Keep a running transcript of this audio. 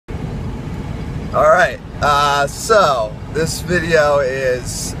All right, so this video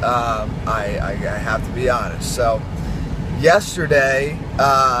is, I have to be honest. So yesterday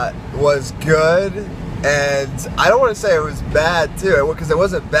was good, and I don't want to say it was bad too, because it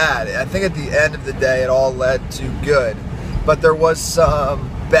wasn't bad. I think at the end of the day it all led to good, but there was some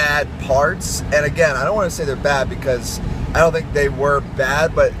bad parts. And again, I don't want to say they're bad because I don't think they were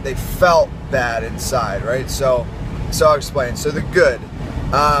bad, but they felt bad inside, right? So I'll explain. So the good.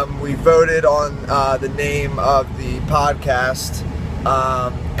 We voted on the name of the podcast,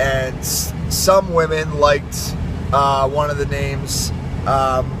 and some women liked one of the names.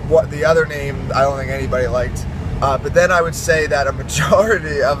 What the other name, I don't think anybody liked. But then I would say that a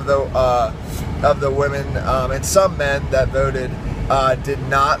majority of the women and some men that voted did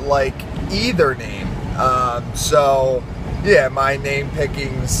not like either name. So yeah, my name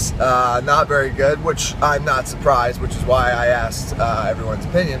picking's not very good, which I'm not surprised, which is why I asked everyone's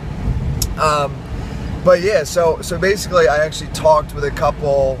opinion. But yeah, so basically I actually talked with a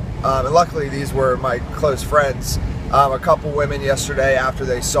couple, and luckily these were my close friends, a couple women yesterday after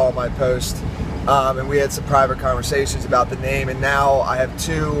they saw my post, and we had some private conversations about the name, and now I have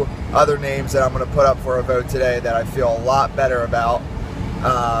two other names that I'm going to put up for a vote today that I feel a lot better about.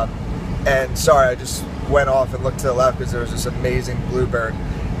 And sorry, I just went off and looked to the left because there was this amazing bluebird,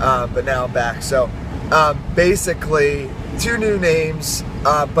 but now I'm back. So basically two new names,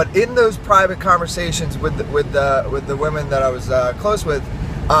 but in those private conversations with the women that I was close with,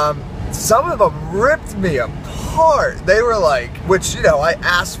 some of them ripped me apart. They were like, which, you know, I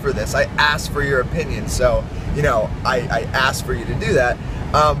asked for this, I asked for your opinion, so, you know, I asked for you to do that.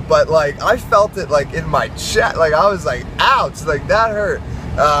 But like I felt it like in my chest, like I was like, ouch, like that hurt.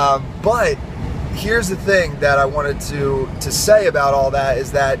 But here's the thing that I wanted to say about all that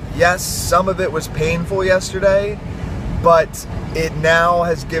is that yes, some of it was painful yesterday, but it now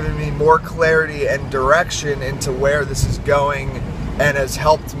has given me more clarity and direction into where this is going, and has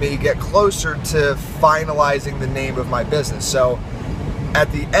helped me get closer to finalizing the name of my business. So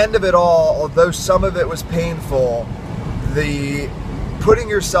at the end of it all, although some of it was painful, the putting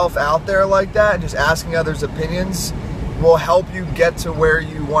yourself out there like that and just asking others' opinions will help you get to where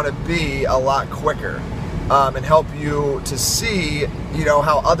you want to be a lot quicker, and help you to see, you know,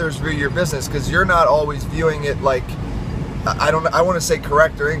 how others view your business, because you're not always viewing it like, I want to say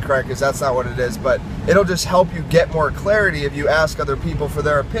correct or incorrect, because that's not what it is, but it'll just help you get more clarity if you ask other people for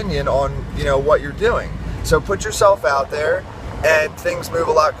their opinion on, you know, what you're doing. So put yourself out there and things move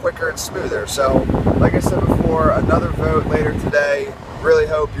a lot quicker and smoother. So like I said before, another vote later today. Really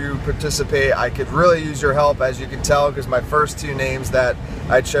hope you participate. I could really use your help, as you can tell, because my first two names that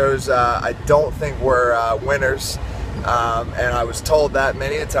I chose I don't think were winners, and I was told that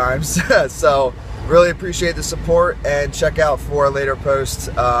many a times. So really appreciate the support, and check out for a later post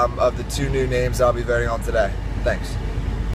of the two new names I'll be voting on today. Thanks.